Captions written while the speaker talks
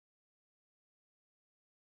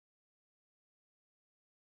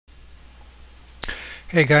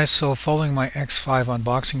Hey guys, so following my X5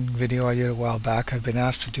 unboxing video I did a while back, I've been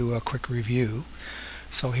asked to do a quick review.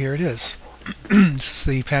 So here it is. This is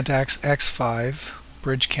the Pentax X5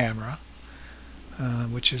 bridge camera,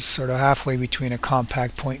 which is sort of halfway between a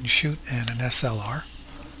compact point and shoot and an SLR.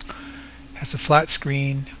 Has a flat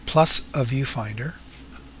screen plus a viewfinder.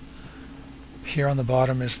 Here on the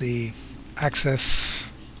bottom is the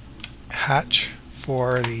access hatch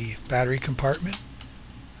for the battery compartment.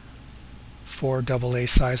 4 AA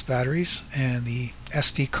size batteries and the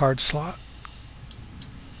SD card slot.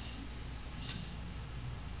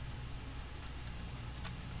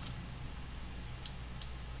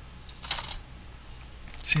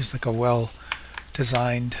 Seems like a well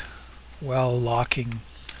designed, well locking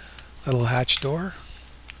little hatch door.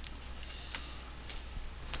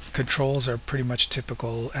 Controls are pretty much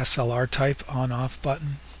typical SLR type on-off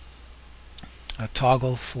button. A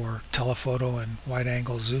toggle for telephoto and wide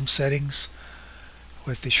angle zoom settings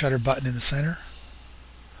with the shutter button in the center,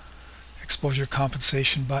 exposure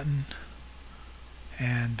compensation button,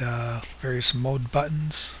 and various mode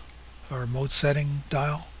buttons or mode setting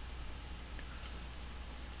dial.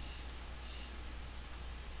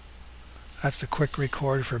 That's the quick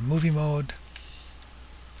record for movie mode,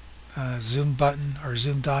 zoom button or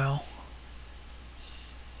zoom dial,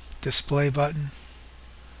 display button,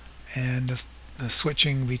 and the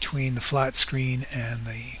switching between the flat screen and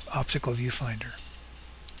the optical viewfinder.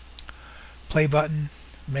 Play button,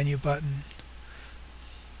 menu button,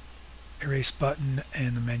 erase button,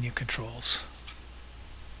 and the menu controls.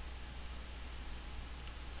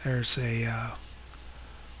 There's a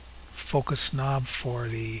focus knob for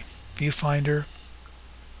the viewfinder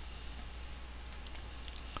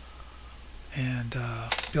and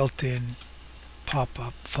built-in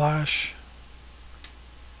pop-up flash.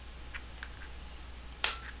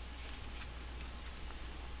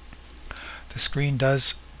 The screen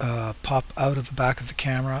does pop out of the back of the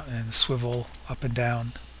camera and swivel up and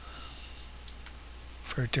down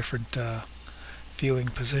for different viewing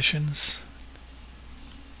positions.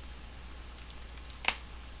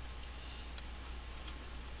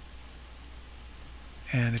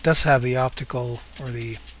 And it does have the optical or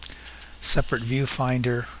the separate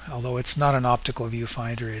viewfinder, although it's not an optical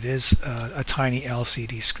viewfinder, it is a tiny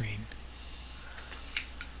LCD screen.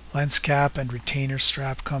 Lens cap and retainer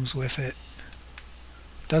strap comes with it.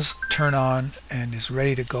 Does turn on and is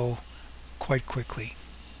ready to go quite quickly.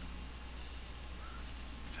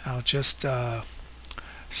 I'll just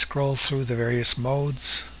scroll through the various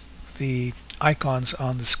modes. The icons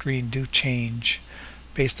on the screen do change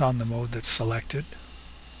based on the mode that's selected,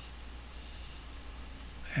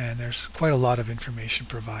 and there's quite a lot of information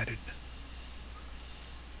provided.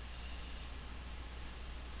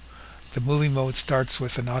 The movie mode starts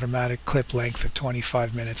with an automatic clip length of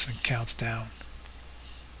 25 minutes and counts down.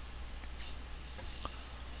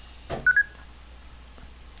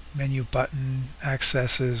 Menu button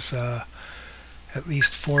accesses at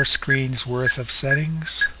least 4 screens worth of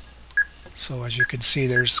settings, so as you can see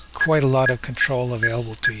there's quite a lot of control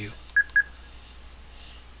available to you.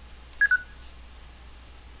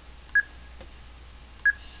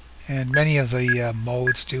 And many of the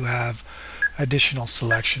modes do have additional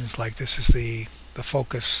selections, like this is the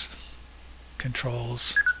focus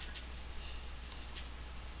controls.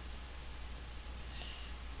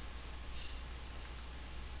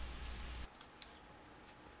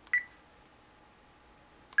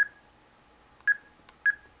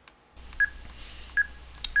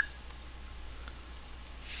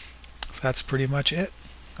 That's pretty much it.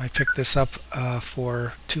 I picked this up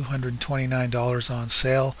for $229 on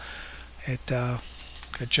sale. It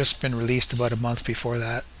had just been released about a month before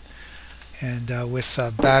that, and with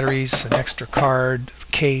batteries, an extra card,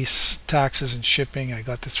 case, taxes, and shipping, I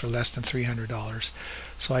got this for less than $300.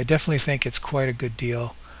 So I definitely think it's quite a good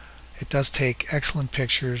deal. It does take excellent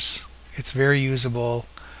pictures. It's very usable,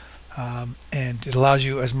 and it allows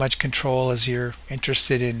you as much control as you're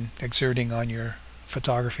interested in exerting on your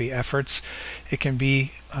photography efforts. It can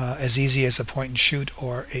be as easy as a point and shoot,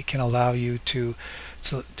 or it can allow you to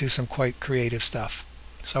do some quite creative stuff.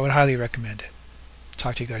 So I would highly recommend it.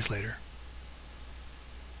 Talk to you guys later.